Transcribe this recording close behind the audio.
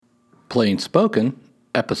Plain Spoken,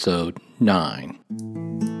 Episode 9.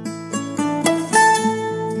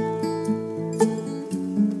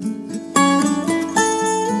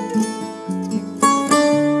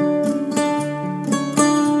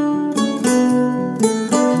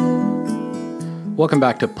 Welcome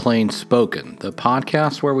back to Plain Spoken, the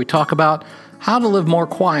podcast where we talk about how to live more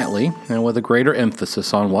quietly and with a greater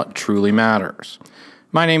emphasis on what truly matters.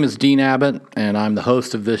 My name is Dean Abbott, and I'm the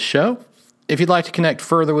host of this show. If you'd like to connect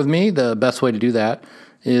further with me, the best way to do that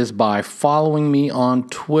is by following me on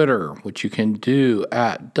Twitter, which you can do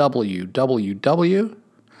at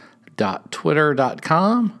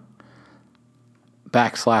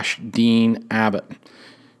www.twitter.com/Dean Abbott.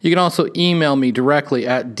 You can also email me directly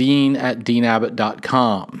at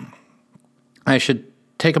dean@deanabbott.com. I should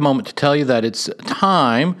take a moment to tell you that it's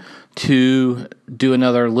time to do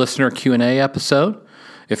another listener Q&A episode.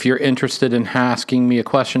 If you're interested in asking me a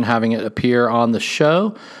question, having it appear on the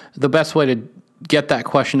show, the best way to get that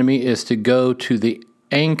question to me is to go to the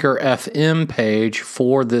Anchor FM page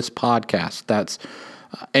for this podcast. That's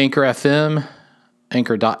Anchor FM,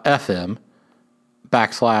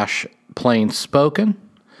 anchor.fm/plain spoken.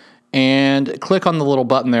 And click on the little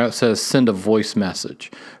button there that says send a voice message.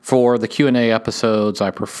 For the Q&A episodes,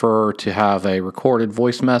 I prefer to have a recorded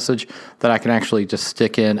voice message that I can actually just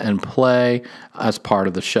stick in and play as part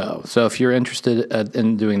of the show. So if you're interested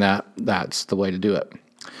in doing that, that's the way to do it.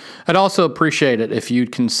 I'd also appreciate it if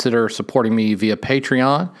you'd consider supporting me via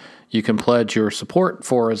Patreon. You can pledge your support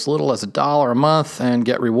for as little as $1 a month and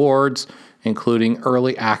get rewards, including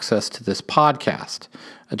early access to this podcast.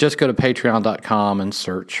 Just go to patreon.com and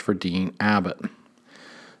search for Dean Abbott.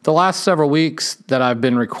 The last several weeks that I've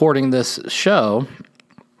been recording this show,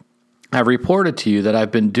 I've reported to you that I've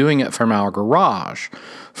been doing it from our garage.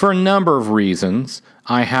 For a number of reasons,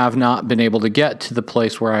 I have not been able to get to the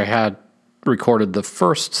place where I had recorded the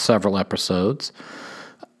first several episodes,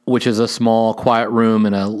 which is a small, quiet room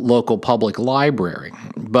in a local public library.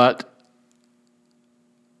 But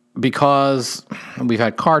because we've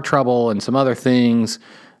had car trouble and some other things,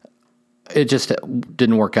 it just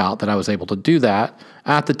didn't work out that I was able to do that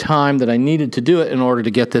at the time that I needed to do it in order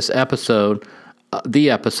to get this episode, the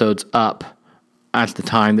episodes up at the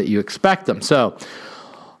time that you expect them. So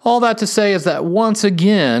all that to say is that once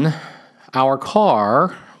again, our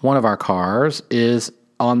car, one of our cars, is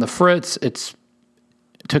on the fritz.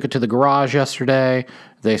 Took it to the garage yesterday.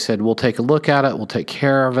 They said, we'll take a look at it. We'll take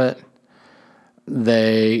care of it.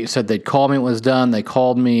 They said they'd call me when it was done. They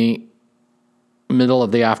called me middle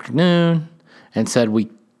of the afternoon and said, we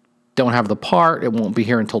don't have the part. It won't be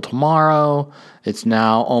here until tomorrow. It's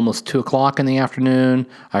now almost 2 o'clock in the afternoon.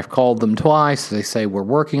 I've called them twice. They say we're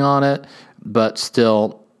working on it, but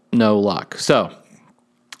still no luck. So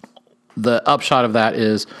the upshot of that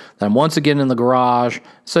is that I'm once again in the garage,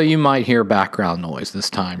 so you might hear background noise this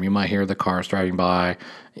time. You might hear the cars driving by.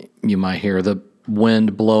 You might hear the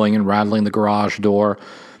wind blowing and rattling the garage door.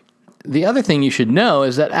 The other thing you should know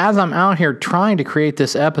is that as I'm out here trying to create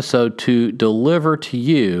this episode to deliver to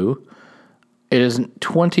you, it is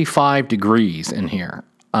 25 degrees in here.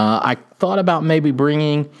 I thought about maybe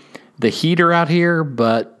bringing the heater out here,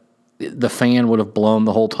 but the fan would have blown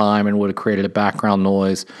the whole time and would have created a background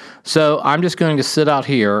noise. So I'm just going to sit out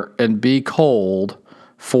here and be cold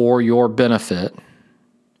for your benefit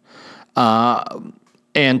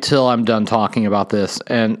until I'm done talking about this.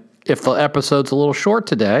 And if the episode's a little short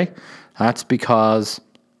today, that's because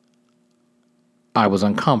I was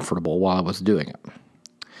uncomfortable while I was doing it.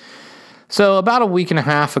 So about a week and a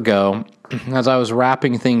half ago, as I was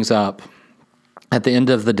wrapping things up at the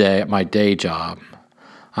end of the day at my day job,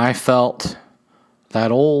 I felt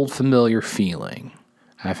that old familiar feeling.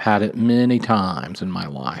 I've had it many times in my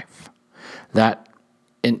life. That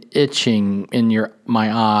an itching in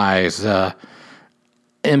my eyes,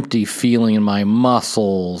 empty feeling in my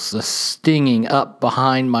muscles, a stinging up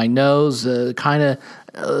behind my nose, kind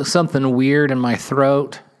of something weird in my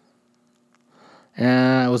throat.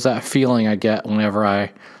 And it was that feeling I get whenever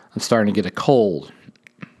I'm starting to get a cold.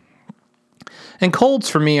 And colds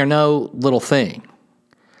for me are no little thing.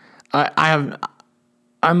 I'm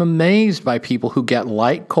amazed by people who get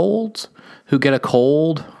light colds, who get a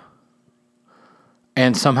cold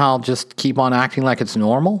and somehow just keep on acting like it's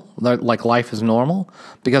normal, like life is normal.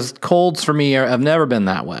 Because colds for me have never been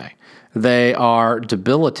that way. They are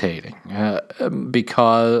debilitating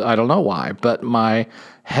because I don't know why, but my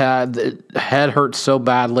head hurts so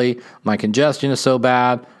badly, my congestion is so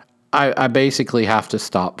bad, I basically have to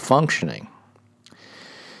stop functioning.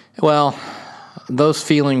 Well, those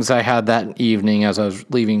feelings I had that evening as I was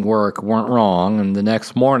leaving work weren't wrong, and the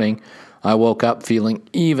next morning I woke up feeling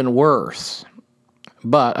even worse.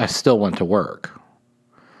 but I still went to work.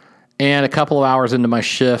 And a couple of hours into my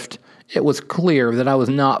shift, it was clear that I was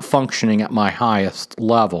not functioning at my highest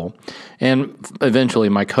level. And eventually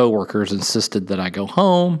my coworkers insisted that I go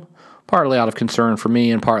home, partly out of concern for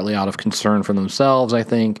me and partly out of concern for themselves, I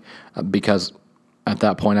think, because at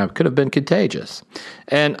that point I could have been contagious.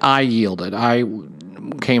 And I yielded. I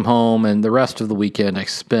came home, and the rest of the weekend I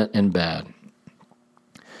spent in bed.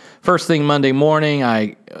 First thing Monday morning,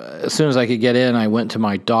 as soon as I could get in, I went to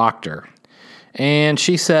my doctor. And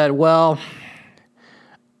she said, well,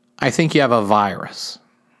 I think you have a virus.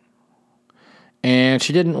 And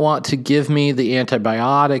she didn't want to give me the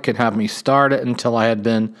antibiotic and have me start it until I had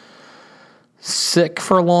been sick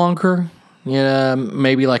for longer,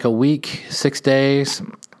 maybe like a week, 6 days.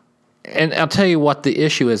 And I'll tell you what the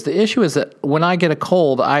issue is. The issue is that when I get a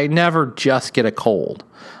cold, I never just get a cold.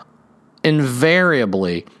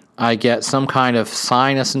 Invariably, I get some kind of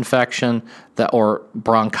sinus infection or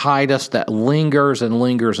bronchitis that lingers and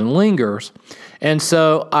lingers and lingers. And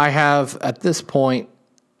so I have, at this point,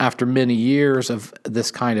 after many years of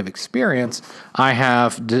this kind of experience, I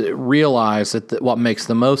have realized that what makes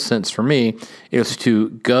the most sense for me is to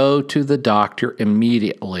go to the doctor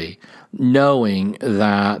immediately, knowing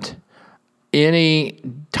that any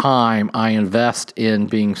time I invest in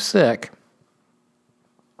being sick,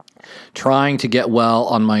 trying to get well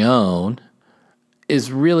on my own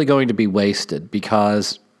is really going to be wasted,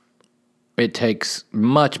 because it takes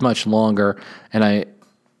much, much longer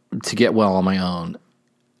to get well on my own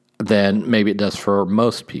than maybe it does for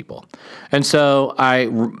most people. And so I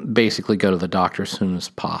basically go to the doctor as soon as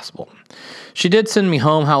possible. She did send me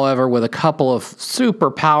home, however, with a couple of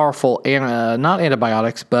super powerful, not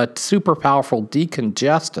antibiotics, but super powerful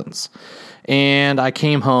decongestants. And I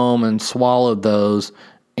came home and swallowed those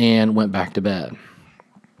and went back to bed.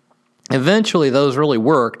 Eventually, those really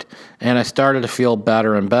worked, and I started to feel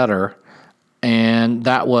better and better. And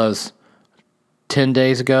that was 10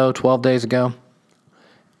 days ago, 12 days ago.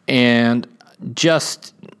 And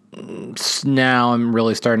just now I'm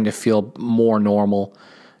really starting to feel more normal.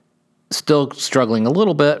 Still struggling a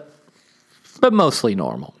little bit, but mostly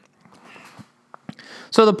normal.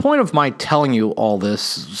 So the point of my telling you all this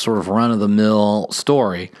sort of run-of-the-mill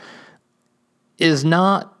story is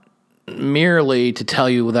not merely to tell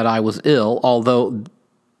you that I was ill, although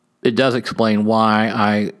it does explain why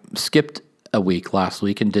I skipped a week last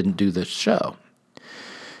week and didn't do this show.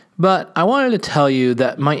 But I wanted to tell you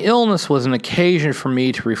that my illness was an occasion for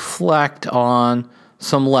me to reflect on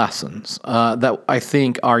some lessons that I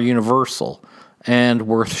think are universal and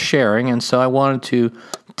worth sharing. And so I wanted to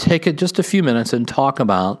take just a few minutes and talk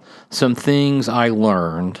about some things I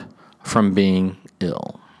learned from being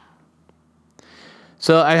ill.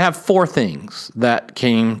 So I have 4 things that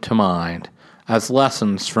came to mind as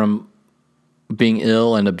lessons from being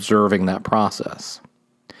ill and observing that process.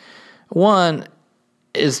 One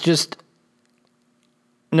is just,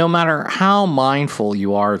 no matter how mindful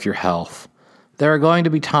you are of your health, there are going to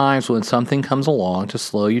be times when something comes along to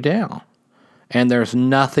slow you down, and there's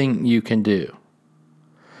nothing you can do.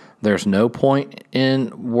 There's no point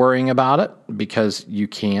in worrying about it because you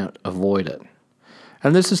can't avoid it.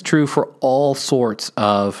 And this is true for all sorts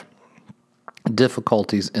of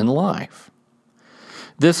difficulties in life.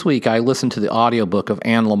 This week, I listened to the audiobook of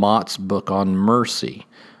Anne Lamott's book on mercy,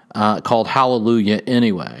 called Hallelujah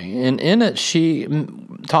Anyway. And in it, she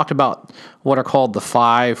talked about what are called the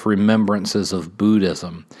 5 remembrances of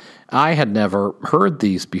Buddhism. I had never heard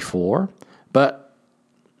these before, but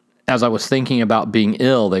as I was thinking about being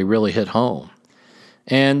ill, they really hit home.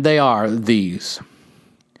 And they are these.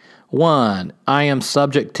 1, I am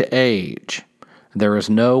subject to age. There is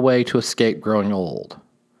no way to escape growing old.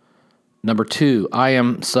 Number 2, I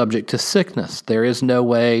am subject to sickness. There is no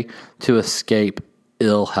way to escape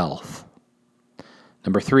ill health.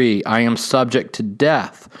 Number 3, I am subject to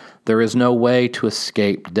death. There is no way to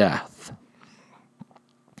escape death.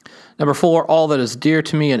 Number 4, all that is dear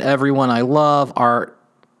to me and everyone I love are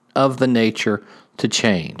of the nature to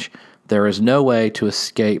change. There is no way to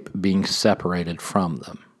escape being separated from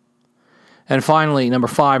them. And finally, number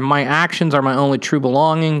 5, my actions are my only true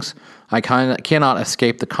belongings. I cannot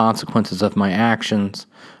escape the consequences of my actions.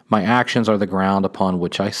 My actions are the ground upon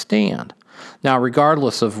which I stand. Now,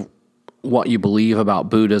 regardless of what you believe about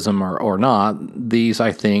Buddhism or not, these,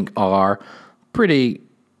 I think, are pretty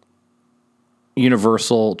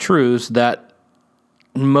universal truths that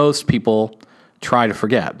most people try to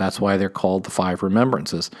forget. That's why they're called the 5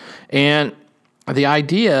 remembrances. And the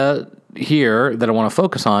idea here that I want to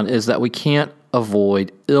focus on is that we can't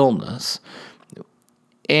avoid illness.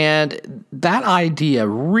 And that idea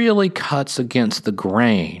really cuts against the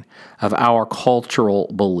grain of our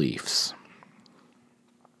cultural beliefs.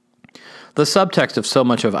 The subtext of so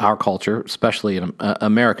much of our culture, especially in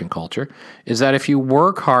American culture, is that if you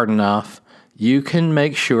work hard enough, you can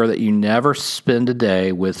make sure that you never spend a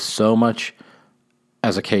day with so much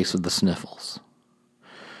as a case of the sniffles.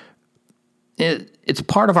 It's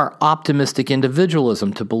part of our optimistic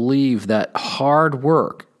individualism to believe that hard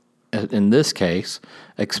work, in this case,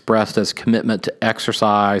 expressed as commitment to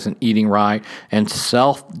exercise and eating right and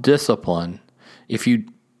self-discipline,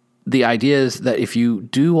 the idea is that if you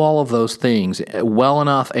do all of those things well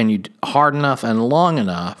enough and you hard enough and long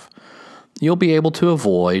enough, you'll be able to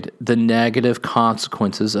avoid the negative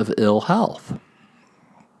consequences of ill health.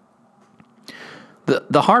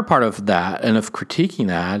 The hard part of that and of critiquing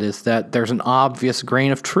that is that there's an obvious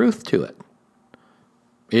grain of truth to it.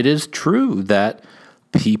 It is true that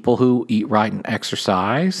people who eat right and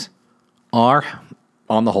exercise are,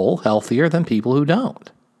 on the whole, healthier than people who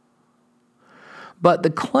don't. But the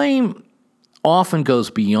claim often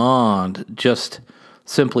goes beyond just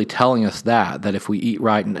simply telling us that if we eat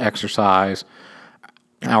right and exercise,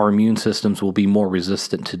 our immune systems will be more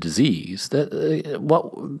resistant to disease.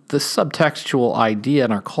 What the subtextual idea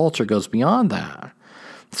in our culture goes beyond that.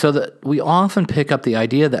 So that we often pick up the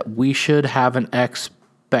idea that we should have an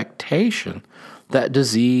expectation that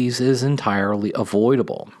disease is entirely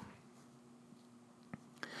avoidable.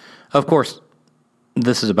 Of course,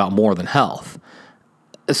 this is about more than health.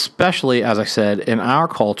 Especially, as I said, in our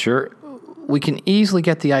culture, we can easily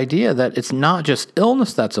get the idea that it's not just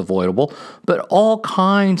illness that's avoidable, but all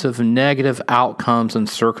kinds of negative outcomes and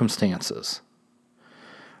circumstances.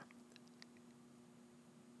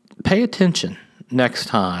 Pay attention next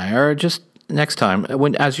time,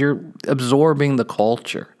 as you're absorbing the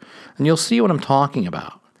culture, and you'll see what I'm talking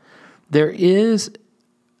about. There is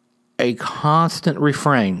a constant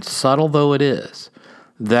refrain, subtle though it is,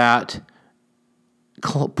 that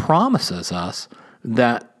promises us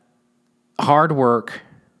that hard work,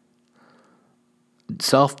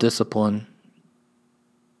 self-discipline,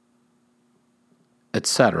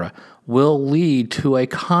 etc., will lead to a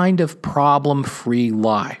kind of problem-free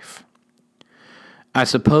life. I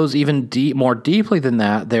suppose even more deeply than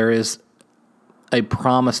that, there is a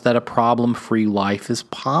promise that a problem-free life is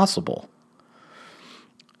possible.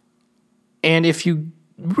 And if you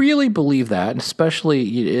really believe that, and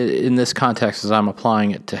especially in this context as I'm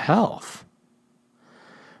applying it to health,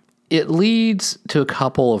 it leads to a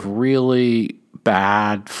couple of really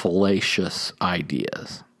bad, fallacious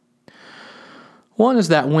ideas. One is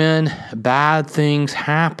that when bad things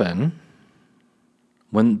happen,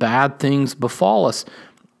 when bad things befall us,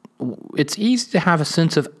 it's easy to have a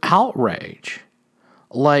sense of outrage.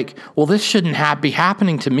 Like, well, this shouldn't be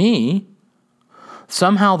happening to me.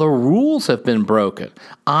 Somehow the rules have been broken.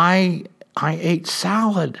 I ate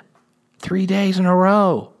salad 3 days in a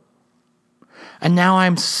row. And now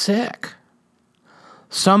I'm sick.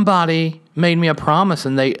 Somebody made me a promise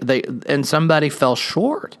and somebody fell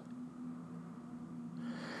short.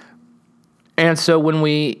 And so when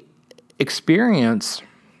we experience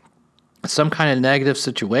some kind of negative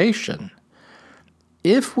situation,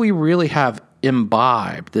 if we really have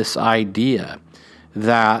imbibed this idea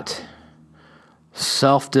that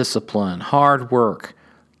self-discipline, hard work,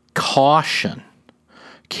 caution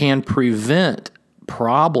can prevent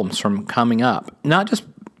problems from coming up, not just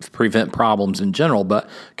prevent problems in general, but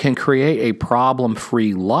can create a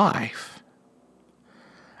problem-free life,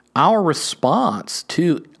 our response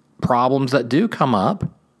to problems that do come up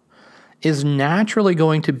is naturally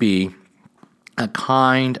going to be a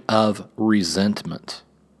kind of resentment.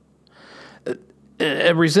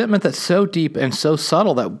 A resentment that's so deep and so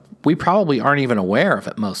subtle that we probably aren't even aware of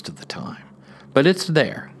it most of the time. But it's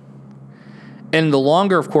there. And the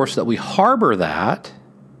longer, of course, that we harbor that,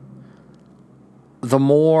 the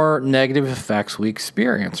more negative effects we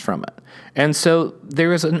experience from it. And so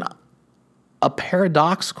there is a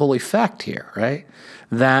paradoxical effect here, right?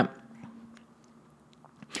 That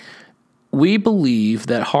we believe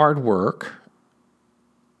that hard work,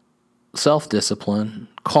 self-discipline,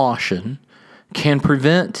 caution can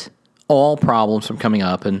prevent all problems from coming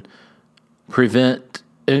up and prevent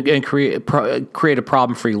and create a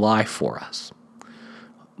problem-free life for us.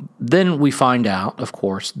 Then we find out, of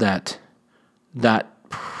course, that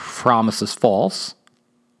promise is false,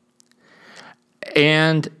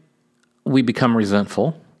 and we become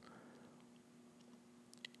resentful.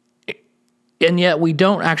 And yet we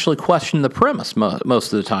don't actually question the premise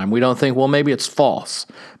most of the time. We don't think, well, maybe it's false.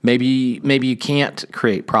 Maybe you can't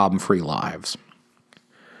create problem-free lives.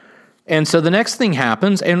 And so the next thing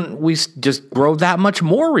happens, and we just grow that much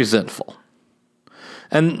more resentful.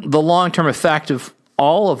 And the long-term effect of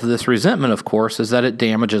all of this resentment, of course, is that it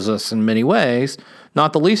damages us in many ways,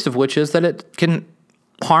 not the least of which is that it can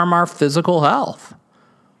harm our physical health.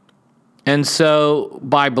 And so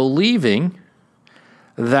by believing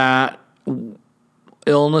that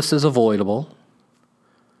illness is avoidable,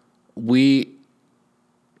 we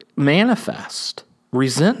manifest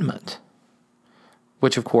resentment,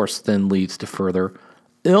 which of course then leads to further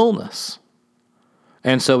illness.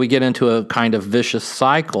 And so we get into a kind of vicious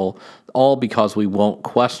cycle, all because we won't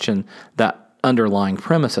question that underlying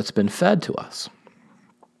premise that's been fed to us.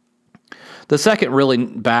 The second really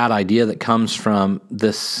bad idea that comes from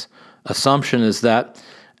this assumption is that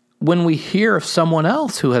when we hear of someone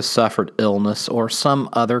else who has suffered illness or some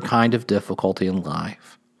other kind of difficulty in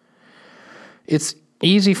life, it's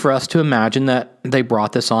easy for us to imagine that they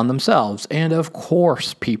brought this on themselves. And of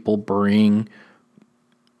course, people bring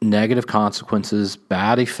negative consequences,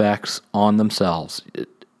 bad effects on themselves.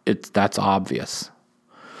 That's obvious.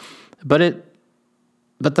 But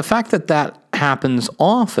the fact that that happens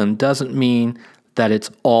often doesn't mean that it's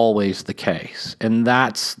always the case. And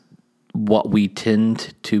that's what we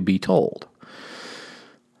tend to be told.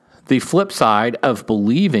 The flip side of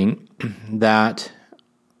believing that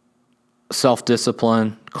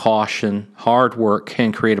self-discipline, caution, hard work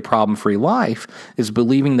can create a problem-free life is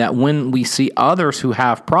believing that when we see others who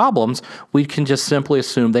have problems, we can just simply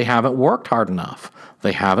assume they haven't worked hard enough.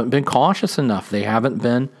 They haven't been cautious enough. They haven't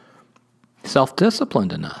been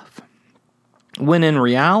self-disciplined enough. When in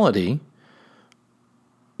reality,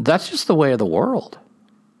 that's just the way of the world.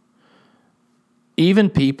 Even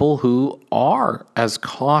people who are as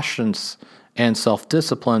cautious and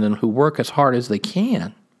self-disciplined and who work as hard as they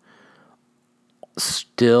can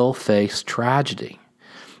still face tragedy.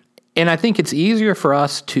 And I think it's easier for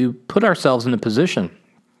us to put ourselves in a position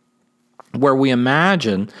where we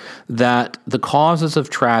imagine that the causes of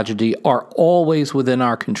tragedy are always within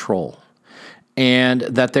our control and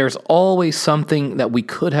that there's always something that we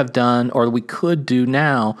could have done or we could do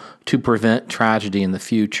now to prevent tragedy in the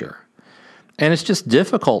future. And it's just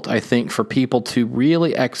difficult, I think, for people to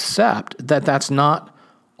really accept that that's not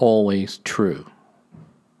always true.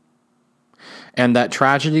 And that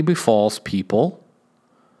tragedy befalls people,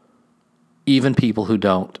 even people who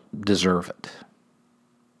don't deserve it.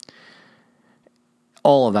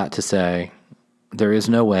 All of that to say, there is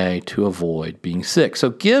no way to avoid being sick.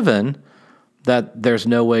 So given that there's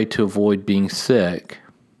no way to avoid being sick,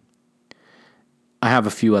 I have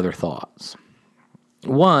a few other thoughts.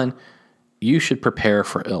 One, you should prepare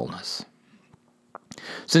for illness.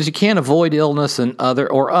 Since you can't avoid illness and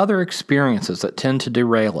other experiences that tend to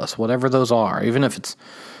derail us, whatever those are, even if it's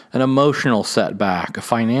an emotional setback, a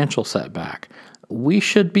financial setback, we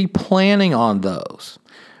should be planning on those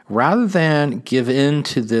rather than give in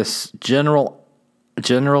to this generally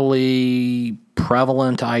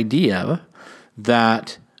prevalent idea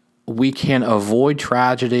that we can avoid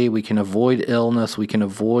tragedy, we can avoid illness, we can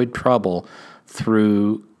avoid trouble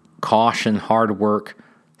through caution, hard work,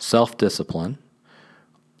 self-discipline.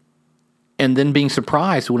 And then being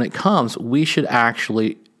surprised when it comes, we should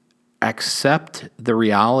actually accept the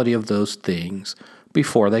reality of those things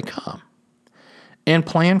before they come and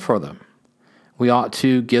plan for them. We ought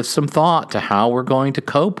to give some thought to how we're going to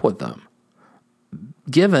cope with them,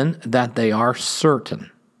 given that they are certain.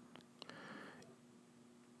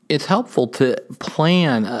 It's helpful to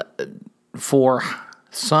plan for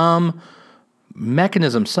some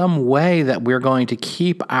mechanism, some way that we're going to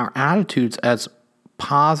keep our attitudes as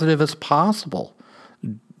positive as possible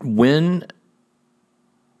when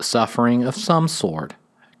suffering of some sort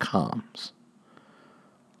comes.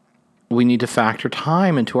 We need to factor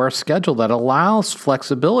time into our schedule that allows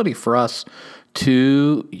flexibility for us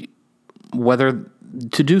to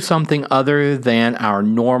do something other than our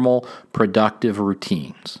normal productive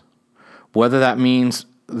routines. Whether that means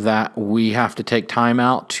that we have to take time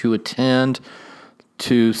out to attend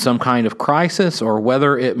to some kind of crisis, or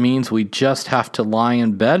whether it means we just have to lie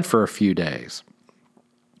in bed for a few days.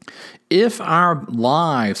 If our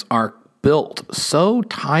lives are built so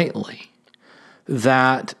tightly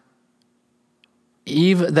that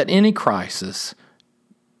any crisis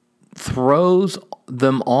throws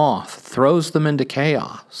them off, throws them into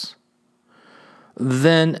chaos,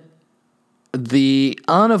 then the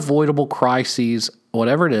unavoidable crises,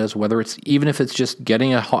 whatever it is, even if it's just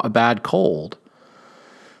getting a bad cold,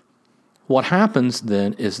 what happens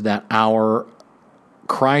then is that our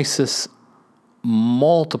crisis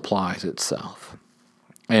multiplies itself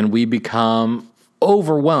and we become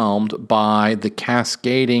overwhelmed by the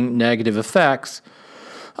cascading negative effects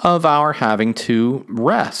of our having to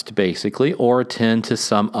rest, basically, or attend to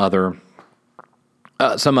some other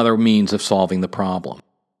some other means of solving the problem.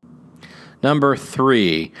 Number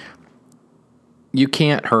 3, you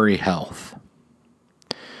can't hurry health.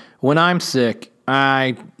 When I'm sick,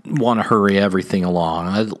 I want to hurry everything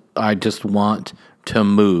along. I just want to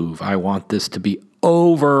move. I want this to be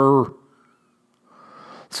over.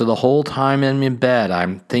 So the whole time I'm in bed,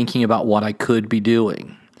 I'm thinking about what I could be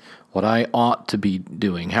doing, what I ought to be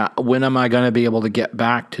doing. When am I going to be able to get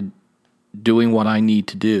back to doing what I need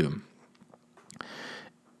to do?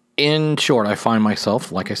 In short, I find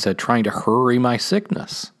myself, like I said, trying to hurry my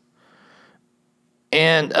sickness.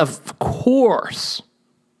 And of course,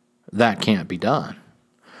 that can't be done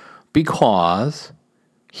because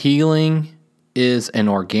healing is an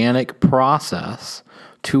organic process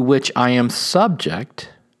to which I am subject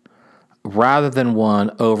rather than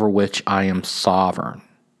one over which I am sovereign.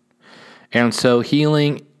 And so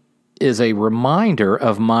healing is a reminder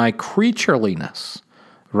of my creatureliness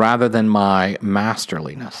rather than my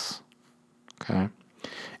masterliness. Okay?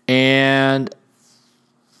 And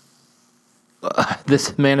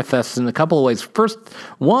this manifests in a couple of ways. First,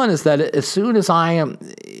 one is that as soon as I am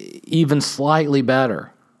even slightly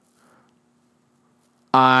better,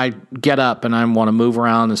 I get up and I want to move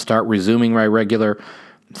around and start resuming my regular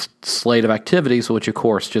slate of activities, which of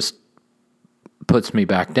course just puts me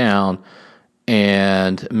back down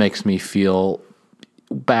and makes me feel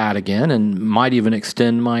bad again and might even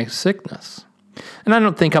extend my sickness. And I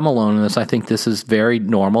don't think I'm alone in this. I think this is very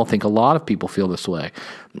normal. I think a lot of people feel this way.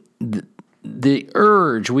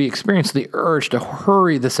 We experience the urge to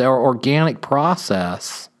hurry this organic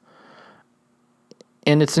process,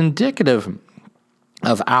 and it's indicative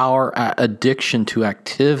of our addiction to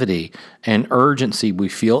activity and urgency we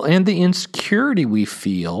feel and the insecurity we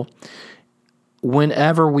feel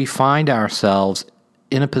whenever we find ourselves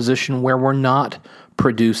in a position where we're not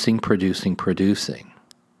producing.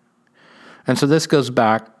 And so this goes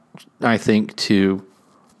back, I think, to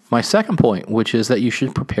my second point, which is that you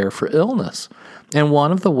should prepare for illness. And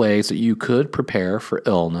one of the ways that you could prepare for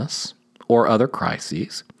illness or other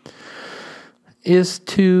crises is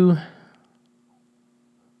to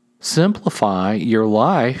simplify your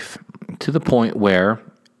life to the point where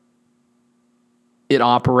it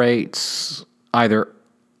operates either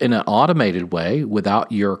in an automated way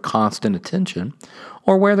without your constant attention,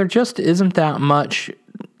 or where there just isn't that much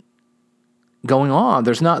going on.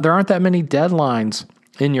 There aren't that many deadlines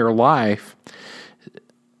in your life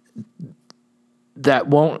there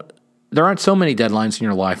aren't so many deadlines in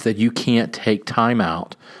your life that you can't take time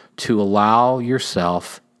out to allow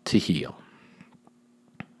yourself to heal.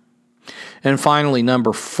 And finally,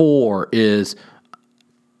 number 4 is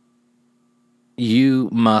you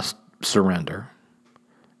must surrender.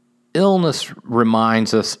 Illness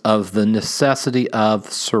reminds us of the necessity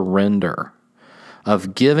of surrender,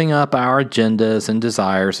 of giving up our agendas and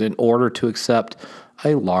desires in order to accept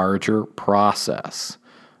a larger process,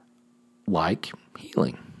 like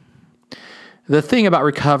healing. The thing about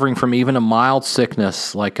recovering from even a mild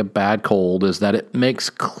sickness like a bad cold is that it makes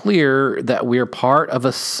clear that we are part of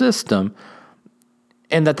a system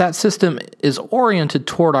and that system is oriented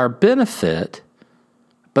toward our benefit,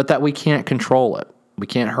 but that we can't control it. We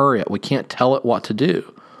can't hurry it. We can't tell it what to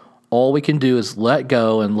do. All we can do is let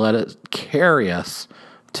go and let it carry us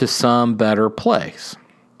to some better place.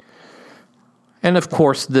 And of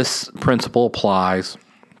course, this principle applies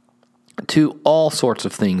to all sorts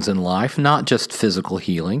of things in life, not just physical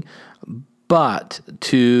healing, but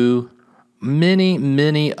to many,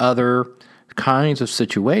 many other kinds of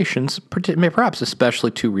situations, perhaps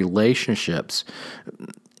especially to relationships.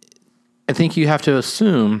 I think you have to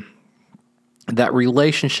assume that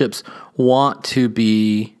relationships want to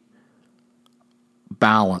be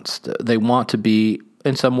balanced. They want to be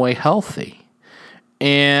in some way healthy.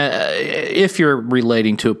 And if you're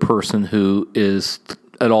relating to a person who is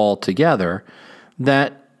at all together,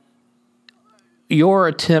 that your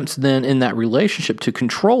attempts then in that relationship to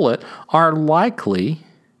control it are likely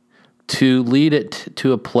to lead it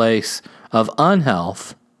to a place of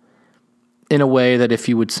unhealth in a way that if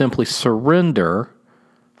you would simply surrender,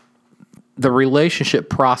 the relationship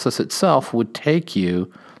process itself would take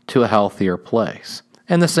you to a healthier place.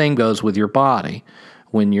 And the same goes with your body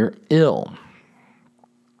when you're ill.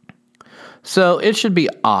 So it should be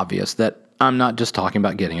obvious that I'm not just talking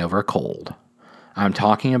about getting over a cold. I'm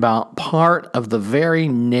talking about part of the very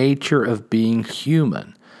nature of being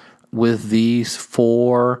human with these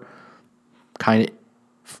 4 kind of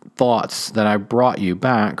thoughts that I brought you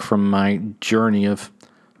back from my journey of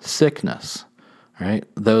sickness. Right?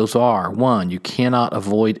 Those are, 1, you cannot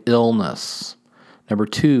avoid illness. Number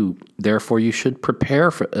 2, therefore you should prepare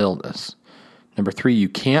for illness. Number 3, you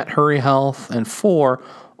can't hurry health. And 4,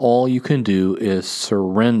 all you can do is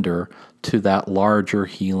surrender to that larger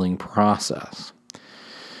healing process.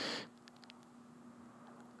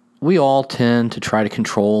 We all tend to try to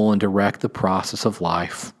control and direct the process of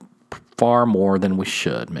life far more than we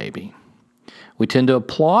should, maybe. We tend to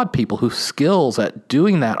applaud people whose skills at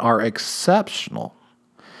doing that are exceptional.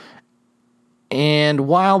 And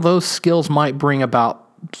while those skills might bring about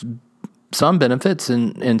some benefits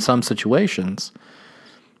in some situations,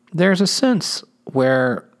 there's a sense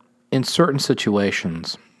where in certain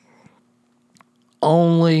situations,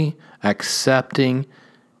 only accepting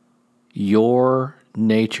your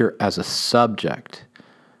nature as a subject,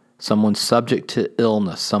 someone subject to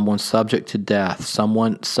illness, someone subject to death,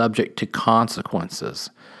 someone subject to consequences,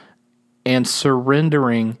 and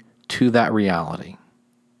surrendering to that reality,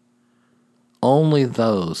 only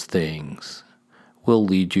those things will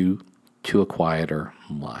lead you to a quieter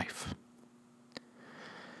life.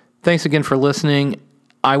 Thanks again for listening.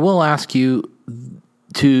 I will ask you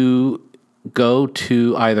to go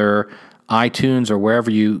to either iTunes or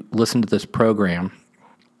wherever you listen to this program.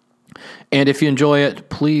 And if you enjoy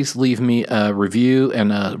it, please leave me a review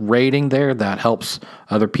and a rating there. That helps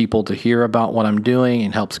other people to hear about what I'm doing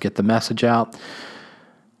and helps get the message out.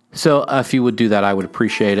 So if you would do that, I would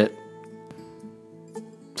appreciate it.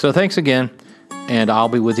 So thanks again, and I'll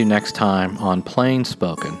be with you next time on Plain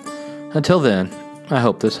Spoken. Until then, I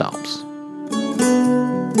hope this helps.